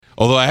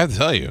Although I have to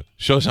tell you,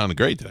 show sounded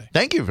great today.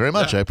 Thank you very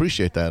much. I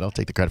appreciate that. I'll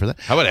take the credit for that.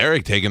 How about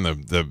Eric taking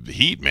the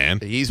heat, man?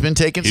 He's been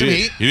taking some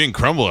heat. He didn't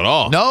crumble at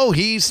all. No,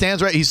 he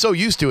stands right. He's so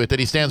used to it that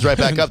he stands right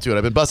back up to it.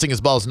 I've been busting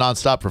his balls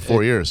nonstop for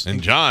 4 years. And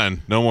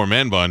John, no more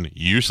man bun.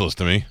 Useless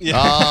to me. Yeah.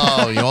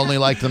 Oh, you only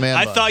like the man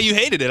I bun. thought you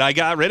hated it. I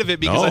got rid of it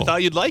because No. I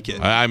thought you'd like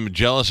it. I'm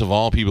jealous of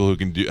all people who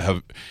can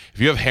have.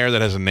 If you have hair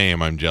that has a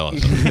name, I'm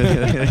jealous. Of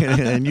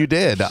And you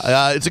did.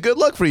 It's a good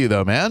look for you,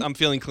 though, man. I'm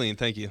feeling clean.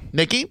 Thank you.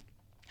 Nikki,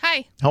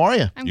 Hi, how are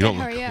you? I'm You good. don't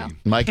How are look you?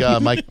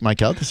 clean.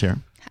 Mike Elk is here.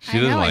 She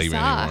doesn't I know, like I me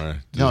saw. anymore.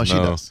 No, she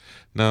does.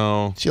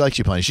 No. She likes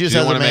you plenty. She She just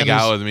doesn't has a want to man make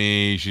who's- out with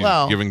me. She's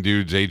Well- giving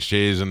dudes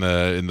HJs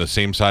in the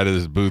same side of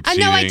this booth.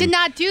 No, I seating. did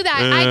not do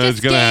that. I just It's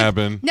gonna gave-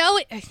 happen.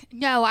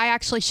 No, I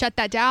actually shut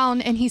that down,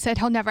 and he said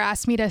he'll never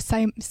ask me to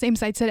same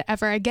side sit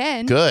ever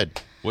again. Good.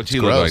 What's It's he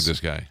look gross. like,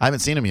 this guy? I haven't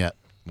seen him yet.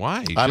 Why?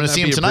 I'm going to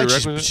see him Shouldn't that tonight. be a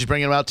prerequisite? She's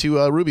bringing him out to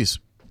Ruby's.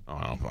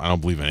 Oh, I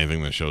don't believe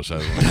anything the show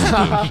says.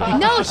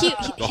 No,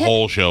 The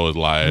whole show is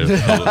live. him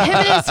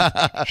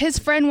and his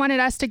friend wanted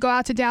us to go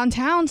out to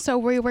downtown, so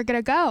we were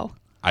gonna go.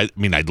 I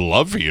mean, I'd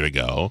love for you to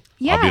go. I'll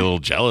be Yeah. a little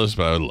jealous,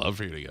 but I would love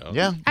for you to go.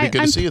 Yeah, be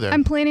good I'm, to see you there.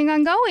 I'm planning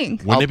on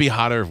going. Wouldn't it be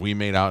hotter if we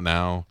made out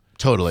now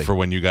Totally. for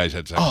when you guys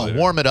had sex Oh, later?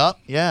 warm it up.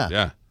 Yeah.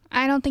 Yeah.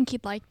 I don't think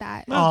he'd like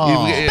that.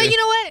 Oh. But you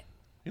know what?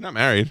 You're not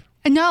married.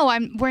 No,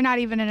 we're not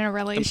even in a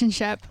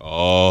relationship.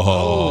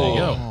 Oh. There you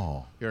go.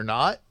 Oh, you're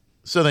not?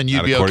 So then you'd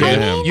Not be according okay.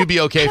 to him. You'd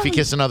be okay if you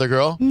kiss another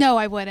girl? No,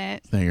 I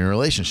wouldn't. Then you're in a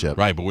relationship.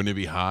 Right, but wouldn't it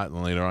be hot?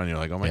 And later on, you're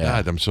like, oh my Yeah.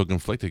 God, I'm so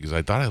conflicted because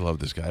I thought I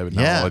loved this guy, but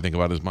now Yeah. all I think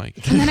about is Mike.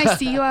 And then I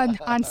see you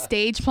on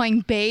stage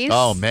playing bass.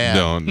 Oh, man.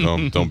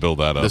 Don't build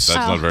that up. That's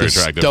not very the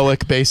attractive. stoic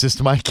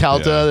bassist Mike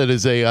Calta. Yeah. That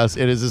is it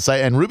is a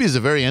site, and Ruby's a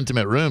very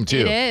intimate room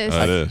too. It is.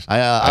 It is.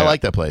 I like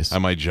that place. I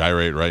might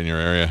gyrate right in your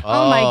area.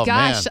 Oh my Oh,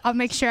 gosh! man. I'll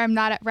make sure I'm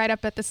not right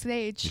up at the You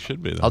stage.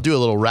 should be, though. I'll do a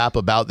little rap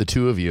about the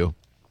two of you.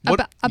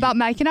 What? About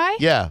Mike and I?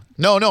 Yeah.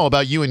 No,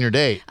 about you and your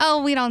date.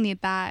 Oh, we don't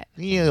need that.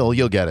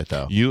 You'll get it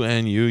though.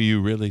 You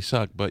really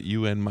suck, but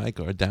you and Mike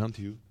are down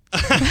to you.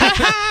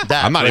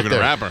 That I'm not right even a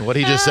there. rapper. What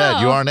he just said.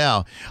 You No. are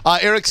now.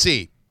 Eric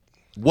C.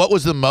 What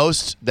was the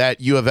most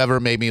that you have ever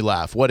made me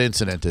laugh? What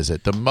incident is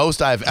it? The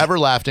most I've ever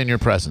laughed in your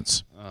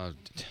presence.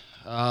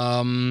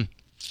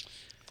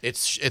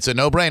 It's a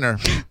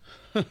no-brainer.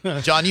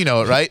 John, you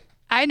know it, right?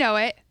 I know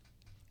it.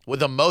 With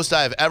the most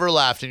I've ever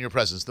laughed in your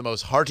presence, the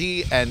most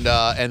hearty and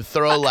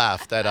thorough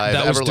laugh that I've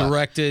That was ever laughed.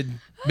 directed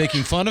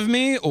making fun of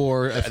me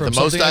or from The most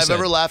something I I've said?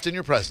 ever laughed in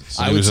your presence.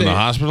 He was in say- the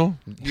hospital?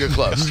 You're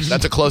close.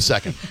 That's a close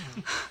second.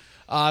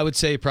 I would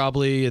say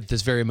probably at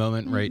this very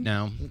moment right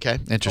now. Okay,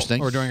 interesting.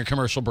 Or during a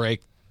commercial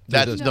break.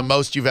 That's the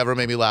most you've ever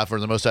made me laugh, or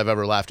the most I've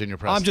ever laughed in your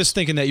presence. I'm just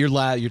thinking that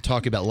you're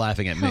talking about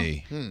laughing at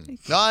me.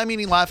 No, I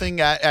mean laughing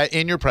at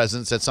in your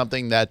presence at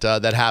something that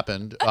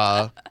happened.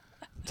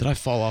 Did I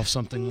fall off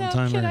something one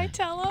time? Can or- I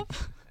tell him?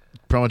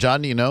 Promo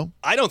John, do you know?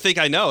 I don't think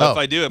I know. Oh, If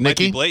I do, it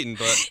Nikki? might be blatant.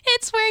 But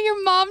It's where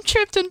your mom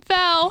tripped and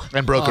fell.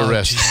 And broke her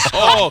wrist.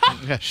 oh,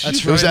 That's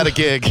It was right. at a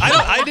gig.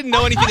 I didn't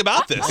know anything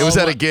about this. It was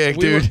at a gig,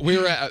 dude. We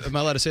were at, am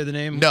I allowed to say the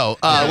name? No,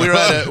 we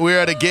were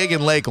at a gig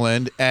in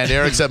Lakeland, and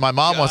Eric said, "My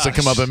mom wants to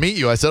come up and meet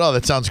you." I said, "Oh,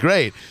 that sounds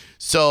great."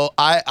 So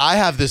I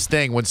have this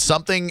thing when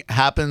something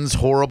happens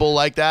horrible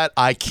like that,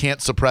 I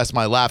can't suppress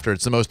my laughter.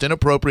 It's the most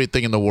inappropriate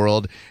thing in the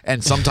world,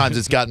 and sometimes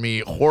it's gotten me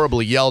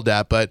horribly yelled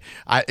at, but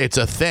it's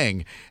a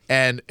thing.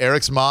 And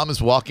Eric's mom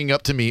is walking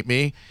up to meet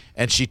me,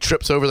 and she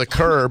trips over the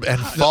curb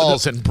and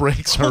falls and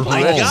breaks her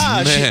my wrist.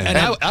 gosh. Man.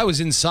 And I was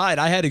inside.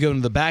 I had to go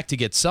into the back to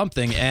get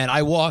something, and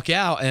I walk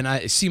out, and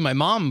I see my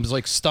mom's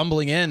like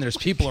stumbling in. There's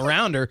people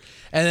around her,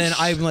 and then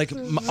I'm like,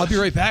 "I'll be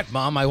right back,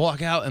 Mom." I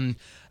walk out, and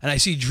I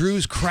see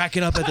Drew's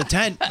cracking up at the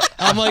tent.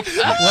 I'm like, Must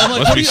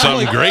what be are you-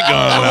 something great going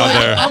on out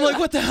there. I'm like,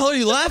 what the hell are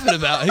you laughing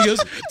about? He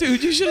goes,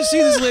 dude, you should have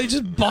seen this lady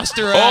just bust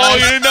her Oh, ass.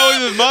 you didn't know it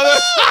was his mother?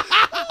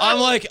 I'm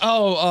like,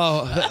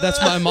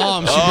 that's my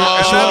mom. She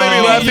That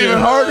made me laugh even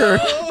harder.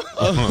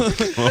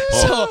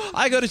 So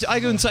I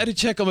go inside to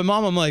check on my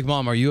mom. I'm like,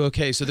 Mom, are you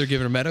okay? So they're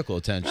giving her medical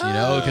attention,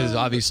 because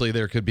obviously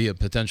there could be a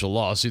potential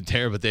lawsuit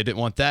there, but they didn't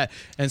want that.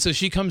 And so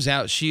she comes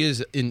out. She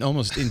is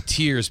almost in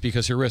tears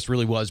because her wrist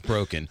really was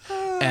broken.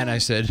 And I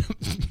said,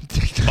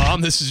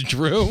 Mom, this is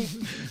Drew.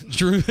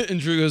 And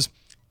Drew goes,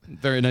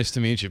 very nice to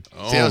meet you.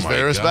 See, I was Oh,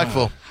 very my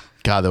respectful.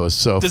 God, that was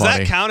so Does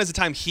funny. that count as the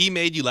time he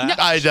made you laugh?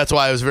 That's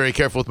why I was very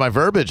careful with my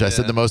verbiage. I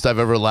said the most I've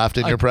ever laughed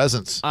in your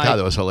presence. God,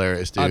 that was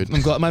hilarious, dude.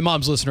 I'm glad my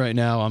mom's listening right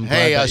now. I'm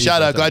Hey, glad that you shout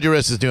said out. that. Glad your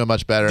wrist is doing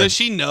much better. Does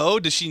she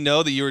know? Does she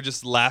know that you were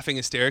just laughing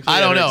hysterically?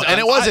 I don't know. And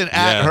it wasn't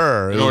at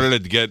her. In order to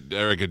get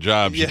Eric a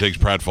job, she Yeah. takes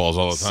pratfalls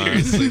all the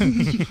time.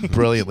 Seriously.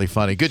 Brilliantly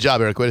funny. Good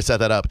job, Eric. Way to set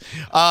that up.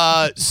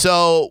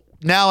 So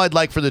now I'd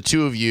like for the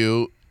two of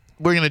you,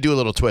 we're going to do a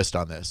little twist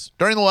on this.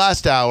 During the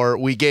last hour,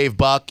 we gave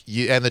Buck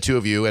and the two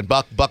of you, and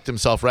Buck bucked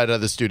himself right out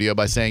of the studio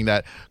by saying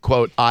that,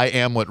 quote, "I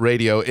am what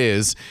radio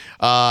is."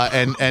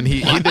 And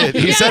he did.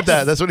 He said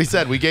that. That's what he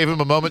said. We gave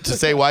him a moment to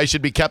say why he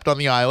should be kept on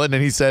the island,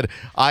 and he said,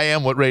 "I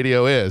am what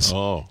radio is."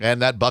 Oh.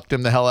 And that bucked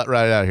him the hell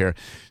right out of here.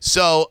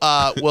 So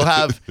we'll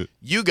have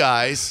you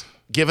guys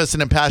give us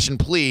an impassioned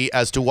plea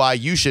as to why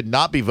you should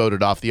not be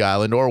voted off the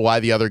island or why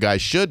the other guy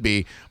should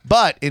be.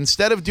 But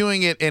instead of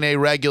doing it in a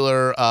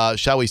regular,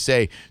 shall we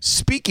say,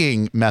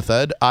 speaking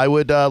method, I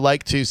would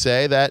like to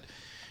say that,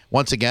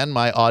 once again,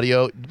 my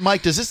audio.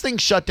 Mike, does this thing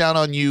shut down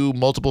on you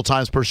multiple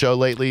times per show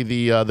lately,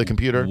 the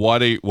computer?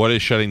 What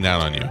is shutting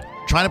down on you?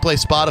 Trying to play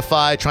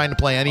Spotify, trying to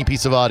play any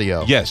piece of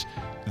audio. Yes,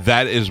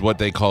 that is what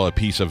they call a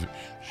piece of.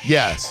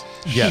 Yes.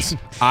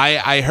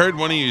 I heard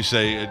one of you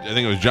say, I think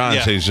it was John,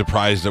 Yeah. say he's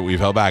surprised that we've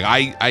held back.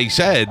 I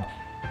said,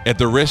 at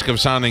the risk of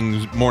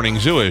sounding morning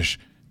Zewish,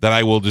 that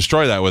I will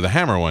destroy that with a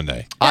hammer one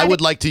day. I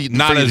would like to.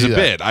 Not for you to as do a that.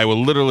 bit. I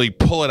will literally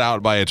pull it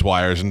out by its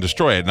wires and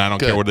destroy it, and I don't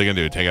Good. care what they're going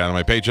to do. Take it out of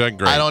my paycheck?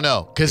 Great. I don't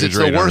know, because Here's it's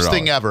the your worst $800.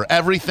 thing ever.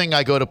 Everything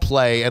I go to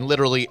play, and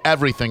literally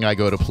everything I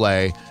go to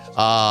play,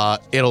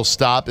 it'll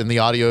stop and the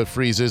audio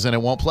freezes and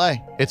it won't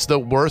play. It's the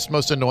worst,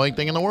 most annoying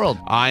thing in the world.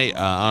 I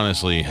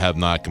honestly have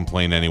not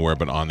complained anywhere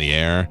but on the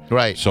air.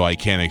 Right. So I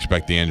can't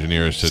expect the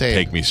engineers to Same.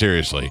 take me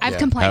seriously. I've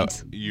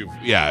complained.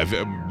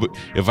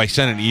 If I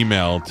sent an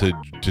email to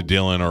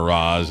Dylan or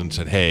Roz and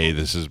said, hey,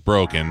 this is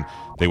broken,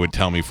 they would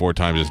tell me 4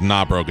 times it's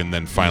not broken,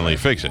 then finally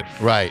fix it.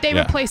 Right. They Yeah.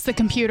 replaced the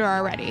computer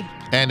already.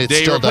 And it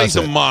They still replaced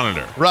does the it.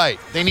 monitor, Right.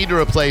 They need to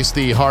replace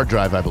the hard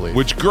drive, I believe.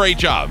 which great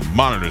job.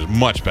 Monitor's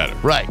much better.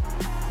 Right.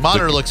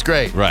 Monitor looks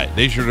great. Right.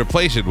 They should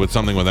replace it with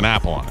something with an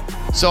Apple on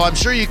it. So I'm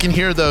sure you can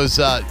hear those.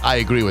 I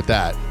agree with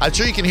that. I'm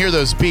sure you can hear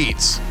those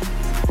beats.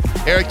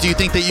 Eric, do you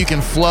think that you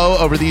can flow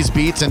over these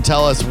beats and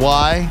tell us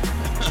why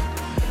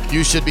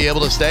you should be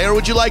able to stay? Or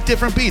would you like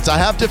different beats? I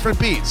have different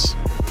beats.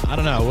 I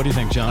don't know. What do you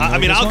think, John? I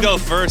mean, This I'll one? go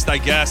first, I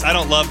guess. I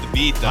don't love the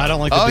beat, though. I don't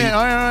like the Oh, beat. yeah.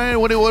 All right.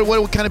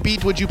 What kind of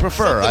beat would you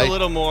prefer? Something a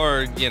little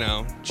more,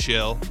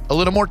 chill. A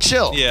little more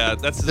chill. Yeah,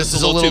 this This is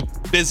is a a little little-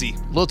 too busy.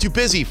 A little too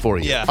busy for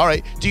you. Yeah. All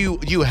right. Do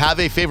you have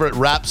a favorite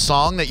rap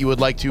song that you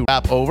would like to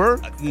rap over?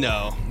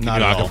 No.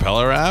 Not An at all.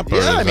 acapella rap? Or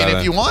Yeah, is I mean, that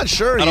if you want,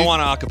 sure. I don't You-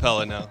 want an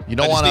acapella, no. You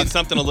don't I just wanna- need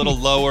something a little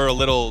lower, a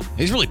little...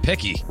 He's really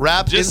picky.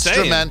 rap Just saying.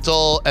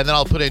 instrumental, and then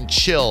I'll put in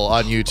chill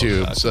on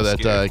YouTube God, so I'm that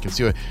scared. I can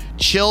see it.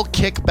 Chill,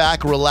 kick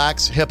back,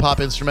 relax, hip hop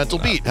instrumental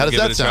beat. How does give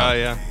that it a sound? try,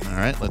 yeah. All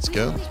right, let's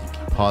go.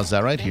 Pause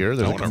that right here.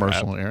 There's I a wanna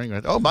commercial rap. airing.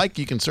 Right. Oh, Mike,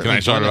 you can Can certainly. I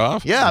start it join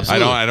off? Yeah,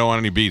 absolutely. I don't want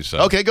any beats, though.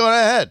 Okay, go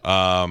ahead.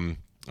 All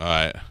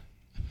right.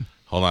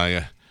 Hold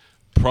on.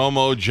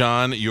 Promo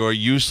John, you're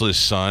useless,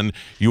 son.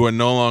 You are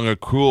no longer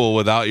cool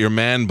without your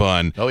man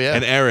bun. Oh, yeah.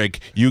 And Eric,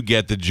 you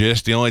get the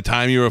gist. The only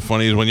time you were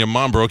funny is when your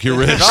mom broke your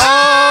wrist.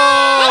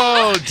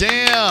 Oh,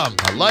 damn.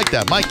 I like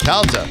that. Mike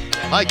Calta.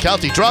 Mike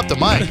Calta, drop the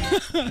mic.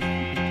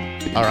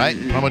 All right,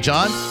 Promo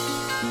John.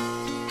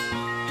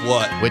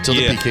 What? Wait till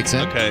the beat kicks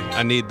in. Okay,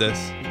 I need this.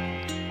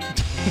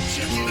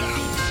 Check it out.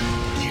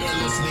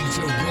 You're listening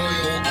to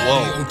Royal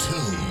Whoa. Audio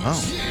Tunes.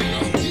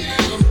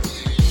 Oh.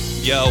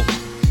 Yo,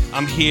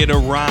 I'm here to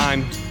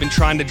rhyme. Been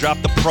trying to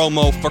drop the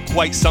promo for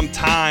quite some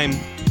time.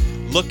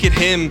 Look at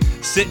him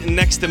sitting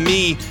next to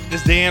me,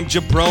 this damn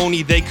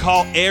jabroni they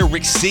call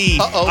Eric C.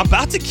 Uh-oh. I'm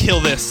about to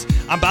kill this.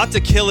 I'm about to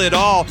kill it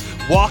all.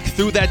 Walk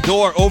through that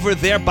door over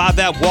there by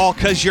that wall,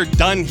 cause you're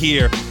done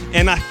here.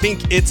 And I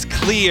think it's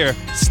clear.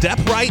 Step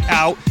right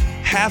out.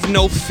 Have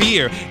no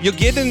fear. You'll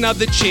get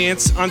another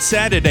chance on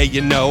Saturday,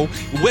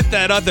 with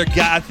that other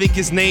guy. I think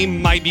his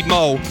name might be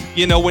Mo.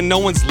 When no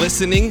one's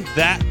listening,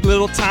 that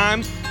little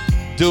time,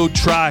 dude,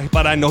 try,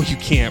 but I know you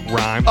can't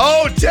rhyme.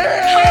 Oh, damn.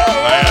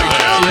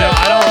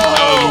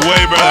 That was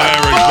way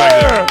better than I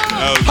ever expected.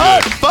 That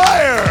was good.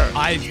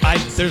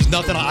 Fire. There's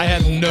nothing. I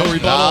have no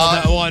rebuttal on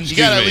that one. You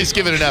got to at me. least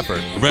give it an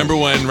effort. Remember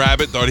when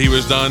Rabbit thought he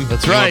was done?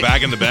 That's He went right.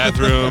 back in the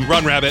bathroom.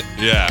 Run, rabbit.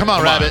 Yeah. Come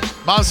on, Rabbit.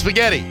 Mom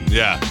spaghetti.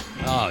 Yeah.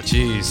 Oh,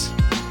 jeez.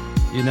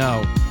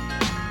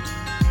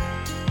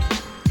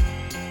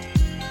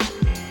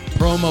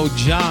 Promo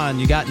John,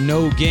 you got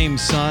no game,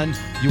 son.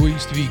 You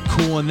used to be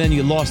cool and then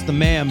you lost the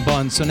man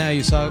bun. So now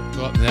you saw.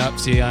 Oh, yep.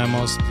 See, I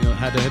almost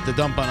had to hit the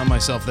dump button on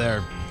myself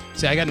there.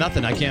 See, I got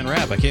nothing. I can't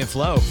rap. I can't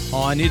flow.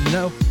 All I need to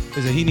know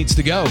is that he needs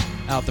to go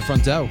out the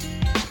front door.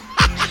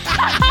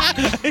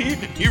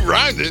 He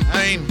rhymed it.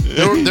 I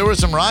mean, there were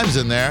some rhymes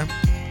in there.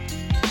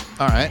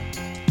 All right.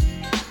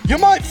 You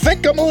might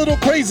think I'm a little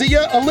crazy,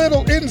 yeah, a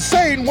little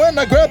insane when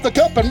I grab the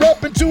cup and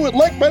rap into it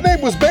like my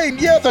name was Bane.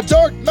 Yeah, the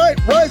Dark Knight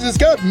Rises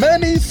got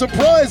many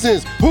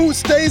surprises. Who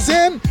stays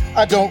in?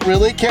 I don't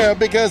really care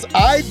because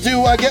I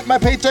do. I get my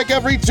paycheck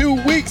every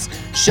 2 weeks.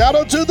 Shout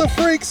out to the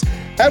freaks.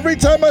 Every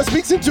time I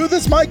speaks into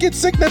this mic, it's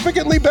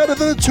significantly better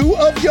than the two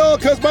of y'all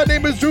because my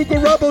name is Drew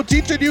Garabo,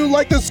 teaching you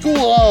like the school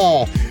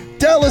hall.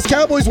 Dallas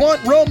Cowboys want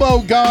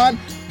Romo gone.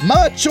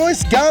 My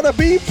choice gotta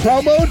be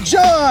Promo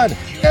John.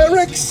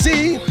 Eric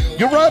C.,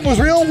 your rhyme was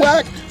real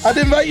whack. I'd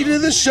invite you to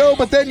this show,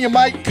 but then you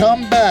might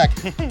come back.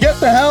 Get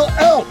the hell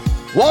out.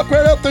 Walk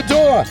right out the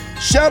door.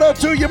 Shout out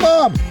to your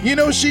mom. You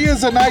know she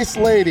is a nice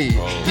lady.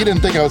 You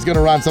didn't think I was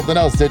gonna rhyme something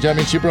else, did you? I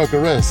mean, she broke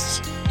her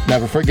wrist.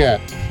 Never forget.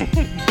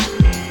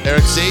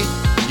 Eric C.,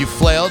 you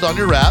flailed on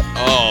your rap.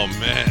 Oh,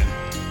 man.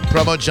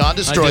 Promo John I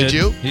destroyed did.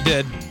 you. He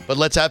did. But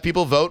let's have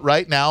people vote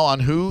right now on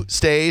who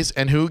stays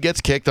and who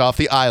gets kicked off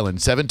the island.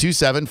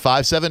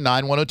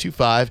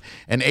 727-579-1025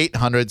 and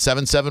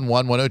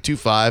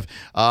 800-771-1025.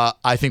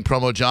 I think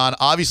Promo John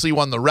obviously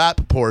won the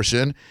rap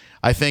portion.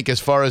 I think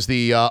as far as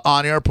the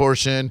on-air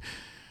portion...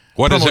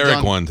 What has Promo Eric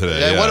John- won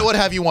today? Yeah, Yeah. What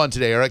have you won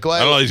today, Eric? I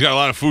don't know. He's got a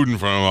lot of food in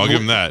front of him. I'll give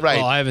him that. Right.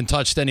 Oh, I haven't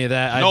touched any of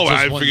that. No,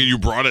 I just figured you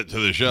brought it to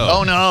the show.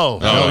 Oh, no.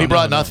 No, he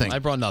brought nothing. I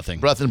brought nothing.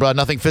 Brought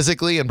nothing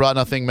physically and brought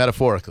nothing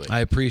metaphorically. I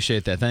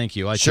appreciate that. Thank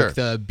you. I Sure. took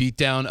the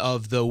beatdown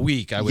of the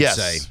week, I would yes,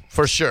 say.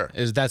 for sure.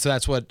 That's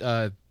what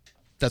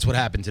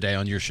happened today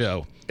on your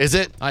show. Is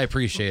it? I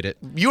appreciate it.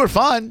 You were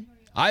fun.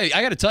 I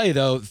got to tell you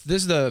though,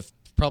 this is the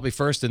probably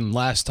first and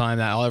last time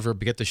that I'll ever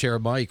get to share a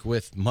mic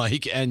with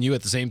Mike and you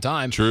at the same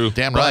time. True.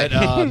 Damn But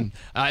right.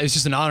 it's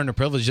just an honor and a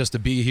privilege just to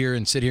be here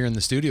and sit here in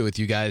the studio with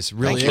you guys.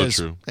 Really Thank you. is.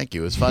 True. Thank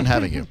you. It was fun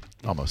having you.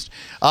 Almost.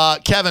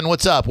 Kevin,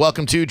 what's up?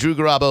 Welcome to Drew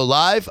Garabo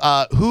Live.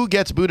 Who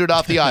gets booted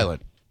off the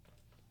island?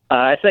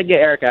 I said get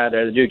Eric out of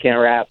there. The dude can't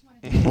rap.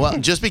 Well,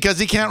 just because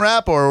he can't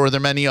rap, or were there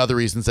many other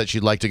reasons that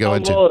you'd like to go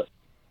into? Well,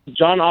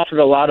 John offered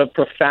a lot of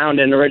profound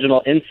and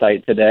original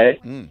insight today,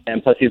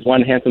 and plus he's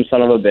one handsome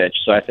son of a bitch,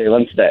 so I say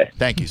let him stay.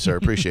 Thank you, sir.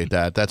 Appreciate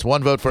that. That's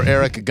one vote for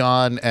Eric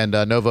gone and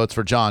no votes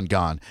for John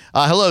gone.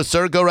 Hello,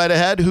 sir. Go right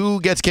ahead. Who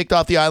gets kicked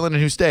off the island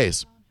and who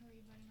stays?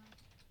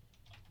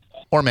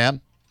 Or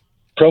ma'am?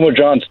 Promo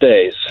John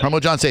stays. Promo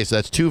John stays. So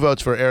that's 2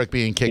 votes for Eric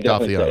being kicked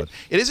off the definitely island.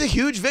 It is a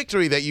huge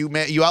victory that you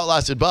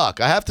outlasted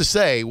Buck. I have to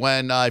say,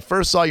 when I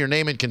first saw your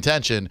name in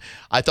contention,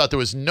 I thought there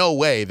was no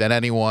way that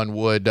anyone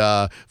would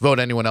vote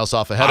anyone else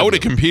off ahead I of would you.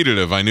 have competed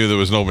if I knew there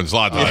was an open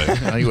slot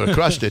today. You would have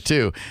crushed it,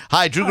 too.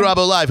 Hi, Drew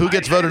Garabo Live. Who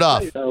gets voted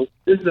off? Eric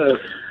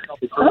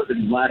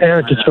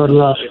gets voted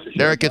off.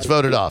 Eric gets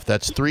voted off.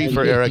 That's 3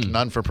 for Eric,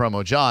 none for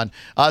Promo John.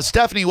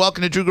 Stephanie,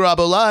 welcome to Drew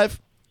Garabo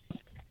Live.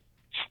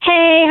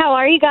 Hey, how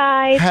are you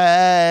guys?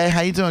 Hey,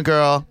 how you doing,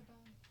 girl?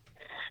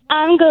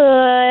 I'm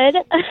good.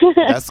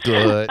 That's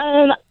good.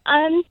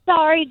 I'm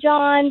sorry,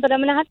 John, but I'm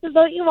going to have to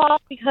vote you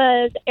off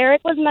because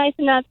Eric was nice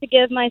enough to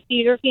give my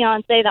future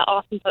fiance that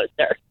awesome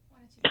poster.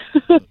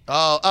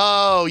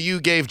 Oh, you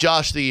gave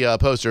Josh the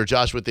poster,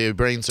 Josh with the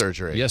brain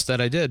surgery. Yes,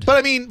 that I did. But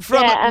I mean,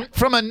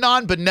 from a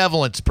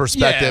non-benevolence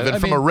perspective Yeah,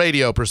 and from a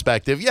radio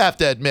perspective, you have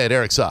to admit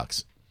Eric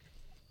sucks.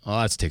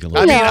 Oh, that's taking a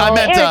I little. mean, No,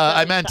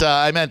 I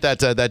meant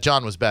that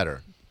John was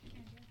better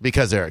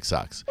because Eric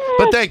sucks.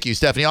 But thank you,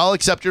 Stephanie. I'll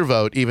accept your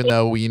vote, even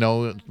though we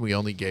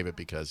only gave it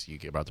because you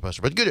gave out the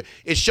poster. But good,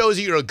 it shows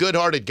that you're a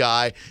good-hearted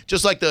guy,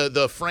 just like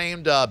the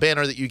framed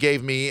banner that you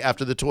gave me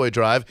after the toy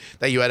drive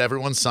that you had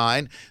everyone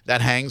sign.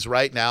 That hangs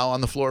right now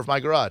on the floor of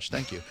my garage.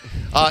 Thank you,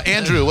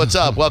 Andrew. What's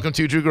up? Welcome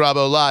to Drew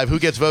Garabo Live. Who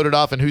gets voted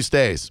off and who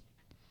stays?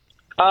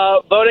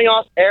 Voting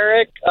off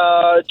Eric.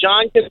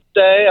 John can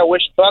stay. I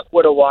wish Buck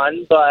would have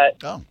won,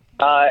 but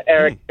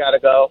Eric got to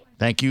go.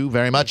 Thank you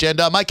very much. And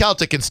Mike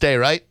Calta can stay,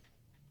 right?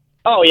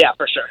 Oh, yeah,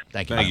 for sure.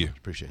 Thank you. Thank you.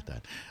 Appreciate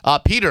that.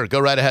 Peter, go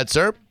right ahead,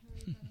 sir.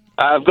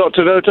 I've got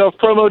to vote off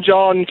Promo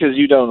John because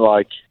you don't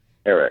like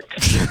Eric.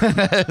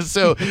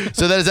 so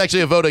that is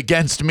actually a vote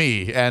against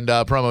me and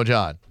Promo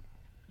John.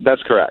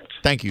 That's correct.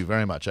 Thank you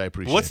very much. I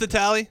appreciate What's it. the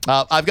tally?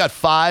 I've got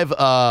five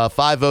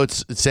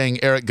votes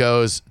saying Eric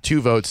goes,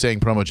 2 votes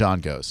saying Promo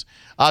John goes.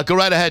 Go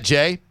right ahead,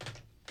 Jay.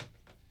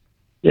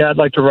 Yeah, I'd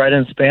like to write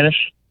in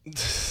Spanish.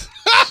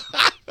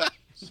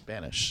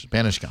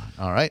 Spanish gone.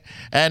 All right.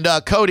 And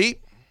Cody.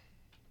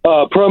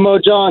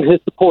 Promo John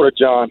hits the Porta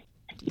John.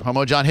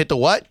 Promo John hit the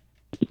what?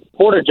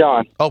 Porta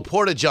John. Oh,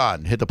 Porta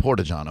John hit the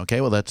Porta John.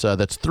 Okay, well that's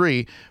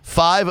 3.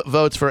 5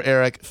 votes for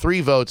Eric, 3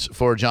 votes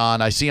for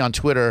John. I see on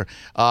Twitter,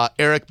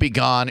 Eric be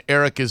gone.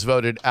 Eric is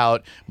voted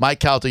out.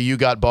 Mike Calta, you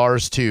got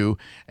bars too.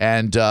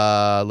 And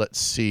let's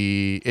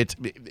see,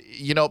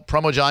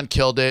 Promo John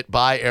killed it.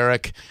 Bye,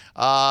 Eric.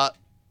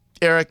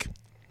 Eric,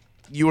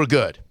 you were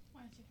good.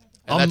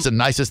 And that's the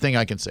nicest thing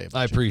I can say.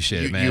 I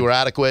appreciate it, man. You were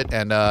adequate,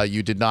 and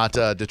you did not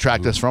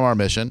detract us from our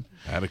mission.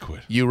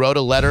 Adequate. You wrote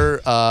a letter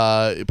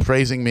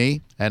praising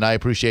me, and I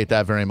appreciate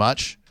that very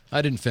much.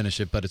 I didn't finish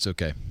it, but it's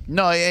okay.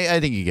 No, I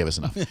think you gave us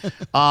enough.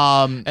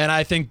 And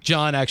I think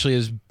John actually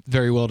is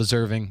very well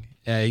deserving.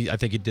 I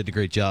think he did a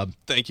great job.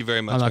 Thank you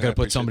very much. I'm not man. going I to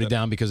put appreciate somebody that.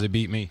 down because they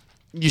beat me.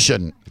 You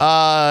shouldn't.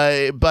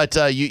 But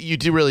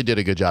you really did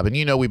a good job. And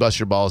we bust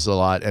your balls a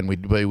lot, and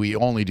we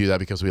only do that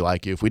because we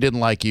like you. If we didn't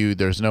like you,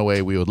 there's no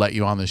way we would let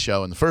you on the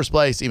show in the first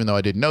place, even though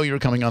I didn't know you were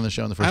coming on the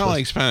show in the first I don't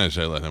place. like Spanish.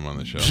 I let him on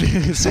the show. See,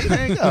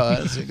 there you go.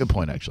 That's a good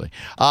point, actually.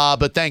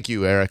 But thank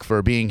you, Eric,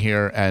 for being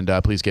here, and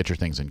please get your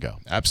things and go.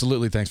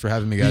 Absolutely. Thanks for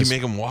having me, Can you guys.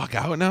 make him walk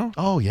out now?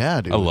 Oh,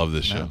 yeah, dude. I love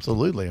this show.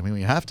 Absolutely. I mean,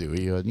 we have to.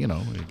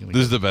 This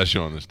is the best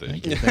show on the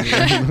stage.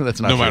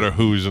 That's not No true. matter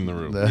who's in the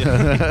room.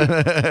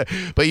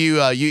 But you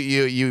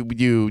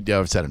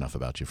I've said enough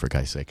about you, for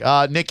Guy's sake.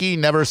 Nikki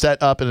never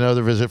set up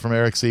another visit from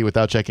Eric C.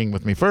 without checking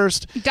with me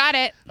first. Got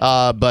it.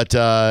 But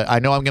I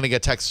know I'm going to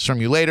get texts from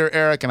you later,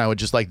 Eric, and I would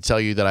just like to tell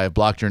you that I have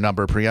blocked your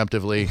number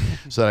preemptively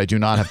so that I do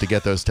not have to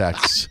get those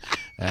texts.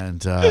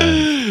 And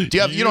you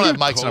don't have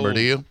Mike's number,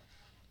 do you?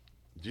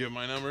 Do you have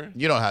my number?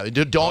 You don't have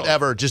it. Don't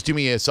ever. Just do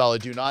me a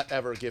solid. Do not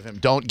ever give him.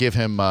 Don't give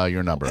him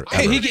your number.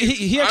 Hey, ever.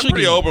 he I'm actually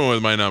pretty open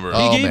with my number.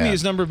 He gave man. me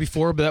his number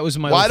before, but that was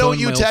my. Why old don't phone,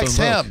 you my old text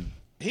phone broke. him?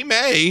 He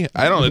may.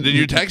 I don't know. Did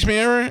you text me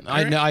ever?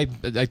 I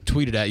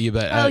tweeted at you,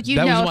 but Oh, you'd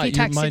that know was if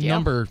he texted my you.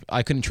 number.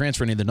 I couldn't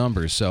transfer any of the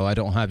numbers, so I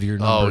don't have your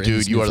number. Oh, in dude,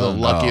 this you new are the phone.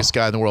 luckiest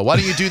guy in the world. Why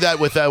don't you do that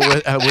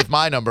with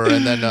my number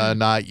and then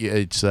not?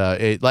 It's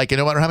like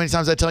no matter how many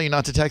times I tell you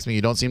not to text me,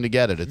 you don't seem to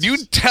get it. It's, You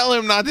tell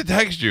him not to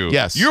text you.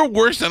 Yes. You're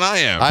worse than I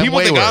am. I'm People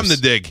way think I'm worse. the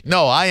dick.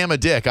 No, I am a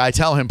dick. I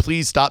tell him,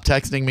 please stop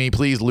texting me.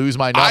 Please lose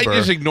my I number.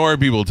 just ignore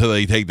people till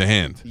they take the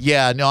hint.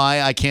 Yeah, no,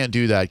 I can't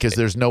do that because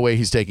there's no way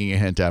he's taking a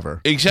hint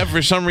ever. Except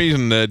for some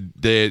reason,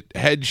 the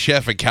head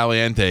chef at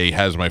Caliente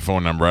has my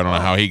phone number. I don't know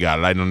how he got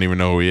it. I don't even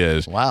know who he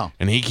is. Wow.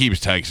 And he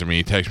keeps texting me.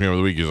 He texts me over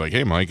the week. He's like,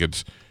 "Hey, Mike,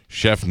 it's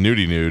Chef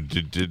Nudie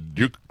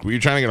Nude. Were you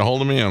trying to get a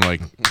hold of me?" I'm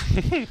like,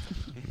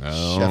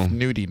 no. Chef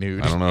Nudie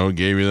Nude. I don't know who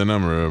gave you the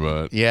number,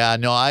 but Yeah,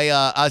 no,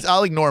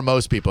 I'll ignore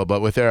most people,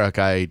 but with Eric,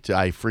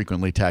 I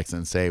frequently text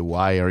and say,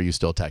 "Why are you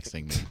still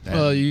texting me?" And-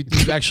 Well, you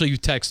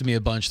texted me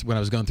a bunch when I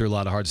was going through a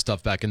lot of hard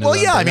stuff back in Well,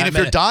 November. yeah, I and mean, that if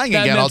you're meant- dying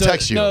that again, meant I'll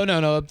text you.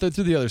 No, through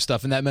the other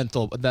stuff, and that meant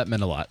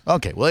a lot.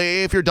 Okay, well,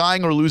 if you're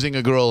dying or losing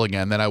a girl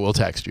again, then I will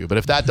text you. But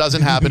if that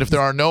doesn't happen, if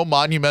there are no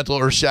monumental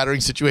or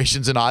shattering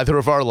situations in either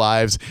of our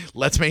lives,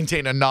 let's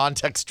maintain a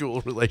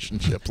non-textual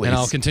relationship, please. And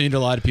I'll continue to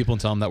lie to people and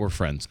tell them that we're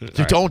friends.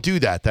 Don't do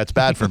that. That's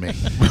bad for me.